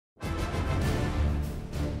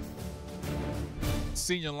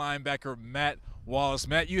senior linebacker Matt Wallace.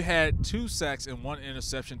 Matt, you had 2 sacks and 1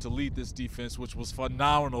 interception to lead this defense, which was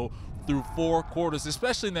phenomenal through 4 quarters,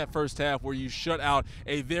 especially in that first half where you shut out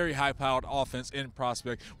a very high-powered offense in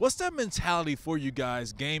Prospect. What's that mentality for you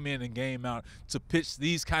guys, game in and game out, to pitch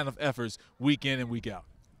these kind of efforts week in and week out?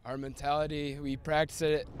 Our mentality, we practice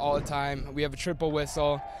it all the time. We have a triple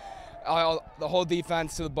whistle, the whole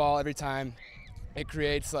defense to the ball every time. It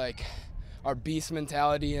creates like our beast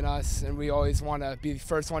mentality in us, and we always want to be the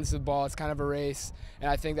first ones to the ball. It's kind of a race, and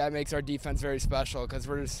I think that makes our defense very special because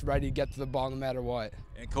we're just ready to get to the ball no matter what.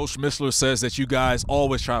 And Coach Missler says that you guys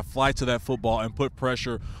always try to fly to that football and put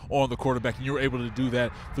pressure on the quarterback, and you were able to do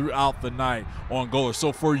that throughout the night on goalers.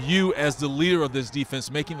 So for you as the leader of this defense,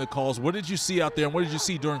 making the calls, what did you see out there, and what did you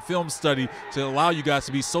see during film study to allow you guys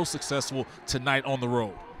to be so successful tonight on the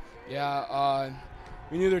road? Yeah,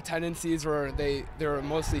 we knew their tendencies were they were a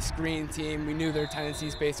mostly screen team. We knew their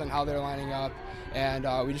tendencies based on how they're lining up, and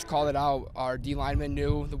we just called it out. Our D linemen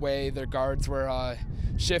knew the way their guards were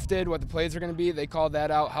shifted, what the plays were going to be. They called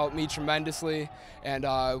that out, helped me tremendously, and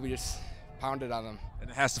we just pounded on them. And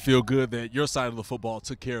it has to feel good that your side of the football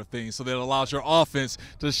took care of things, so that allows your offense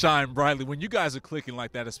to shine brightly. When you guys are clicking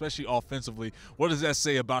like that, especially offensively, what does that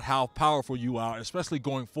say about how powerful you are, especially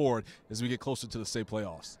going forward as we get closer to the state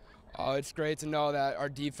playoffs? Oh, it's great to know that our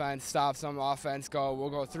defense stops them, offense we'll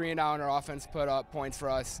go 3 and out, and our offense put up points for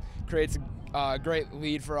us. Creates a great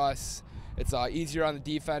lead for us. It's easier on the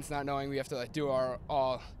defense not knowing we have to do our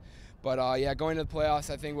all. But yeah, going to the playoffs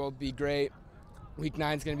I think will be great. Week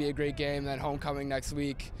 9 is going to be a great game, then homecoming next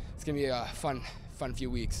week. It's going to be a fun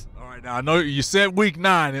few weeks. All right, now I know you said week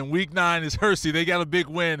 9, and week 9 is Hersey. They got a big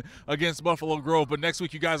win against Buffalo Grove, but next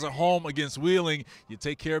week you guys are home against Wheeling. You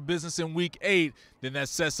take care of business in week 8, then that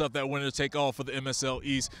sets up that winner take all for the MSL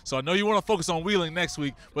East. So I know you want to focus on Wheeling next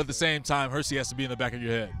week, but at the same time, Hersey has to be in the back of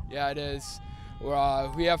your head. Yeah, it is.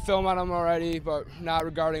 We have film on them already, but not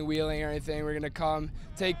regarding Wheeling or anything. We're going to come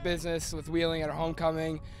take business with Wheeling at our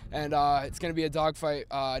homecoming, and it's going to be a dogfight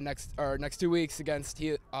next 2 weeks against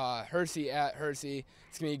Hersey at Hersey.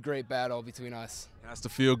 It's going to be a great battle between us. It has to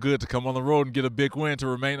feel good to come on the road and get a big win to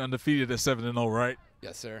remain undefeated at 7-0, right?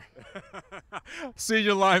 Yes, sir.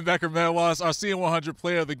 Senior linebacker Matt Wallace, our CN100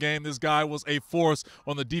 player of the game. This guy was a force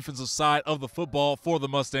on the defensive side of the football for the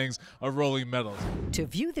Mustangs of Rolling Meadows. To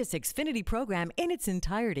view this Xfinity program in its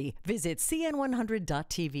entirety, visit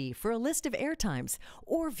CN100.tv for a list of airtimes,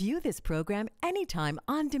 or view this program anytime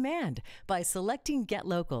on demand by selecting Get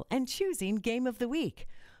Local and choosing Game of the Week.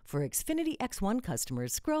 For Xfinity X1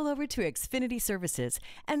 customers, scroll over to Xfinity Services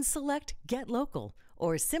and select Get Local,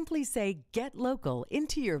 or simply say Get Local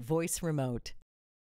into your voice remote.